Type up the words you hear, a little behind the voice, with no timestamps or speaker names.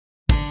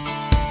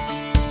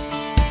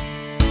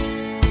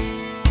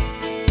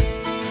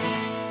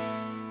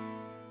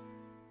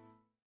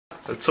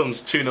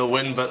Tums 2-0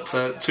 win, but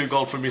 2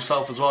 goals from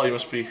yourself as well. You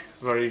must be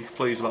very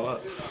pleased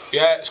about that.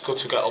 Yeah, it's good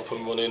to get up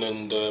and running,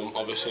 and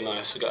obviously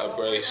nice to get a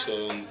brace.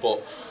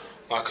 But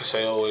like I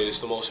say always,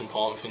 the most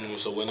important thing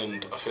was the win,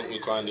 and I think we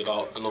grinded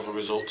out another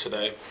result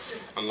today,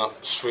 and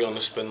that's 3 on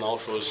the spin now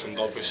for us, and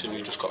obviously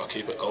we just got to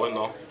keep it going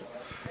now.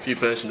 For you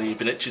personally, you've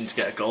been itching to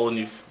get a goal, and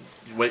you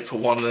wait for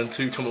 1 and then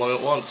 2 come along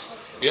at once.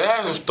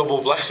 Yeah, it was a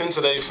double blessing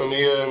today for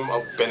me.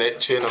 I've been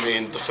itching. I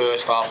mean, the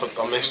first half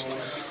I missed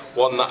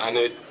one, and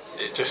it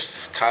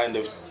just kind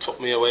of took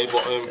me away.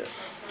 But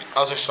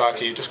as a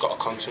striker, you just got to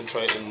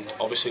concentrate and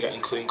obviously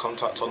getting clean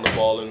contact on the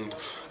ball. And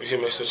if you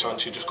miss a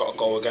chance, you just got to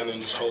go again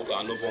and just hope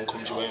that another one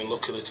comes your way. And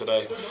luckily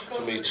today,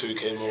 for me, 2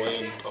 came away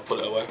and I put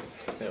it away.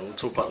 Yeah, we'll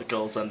talk about the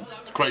goals then.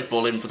 Great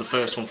ball in for the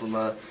first one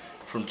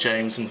from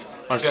James, and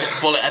managed to get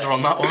a bullet header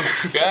on that one.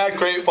 Yeah,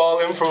 great ball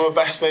in from my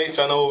best mate.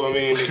 I know. I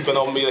mean, he's been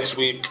on me this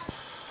week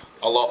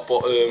a lot,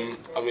 but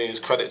I mean, it's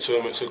credit to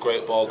him. It's a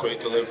great ball, great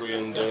delivery,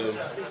 and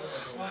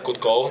good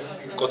goal.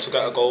 Good to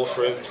get a goal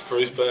for him for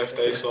his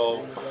birthday.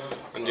 So,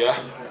 and yeah,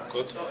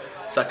 good.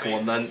 Second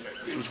one then,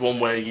 it was one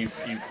where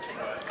you've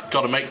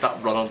got to make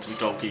that run onto the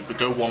goalkeeper,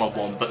 go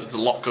 1-on-1, but there's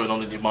a lot going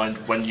on in your mind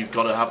when you've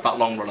got to have that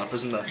long run up,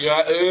 isn't there?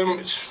 Yeah,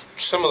 it's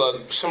similar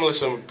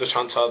to the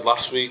chance I had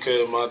last week. I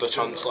had a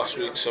chance last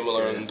week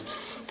similar and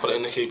put it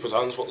in the keeper's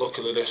hands, but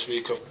luckily this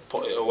week I've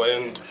put it away,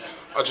 and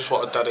I just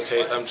want to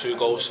dedicate them 2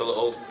 goals to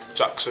little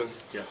Jackson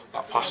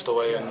that passed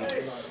away, and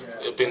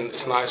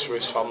it's nice for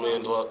his family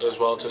and as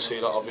well to see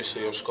that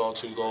obviously I've scored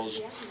 2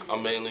 goals,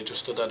 and mainly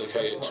just to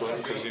dedicate it to him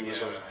because he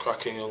was a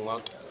cracking young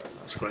lad.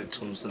 That's great,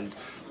 Tums, and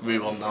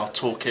move on now.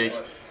 Torquay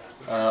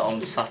on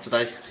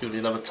Saturday. It's going to be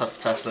another tough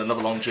test and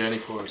another long journey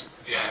for us.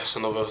 Yeah, it's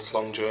another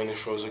long journey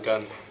for us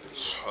again.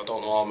 I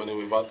don't know how many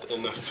we've had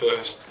in the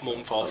first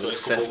month or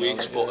first couple of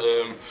weeks, but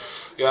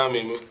yeah, I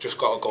mean, we've just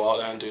got to go out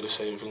there and do the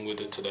same thing we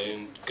did today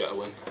and get a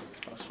win.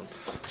 That's fun.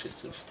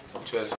 Cheers. Cheers.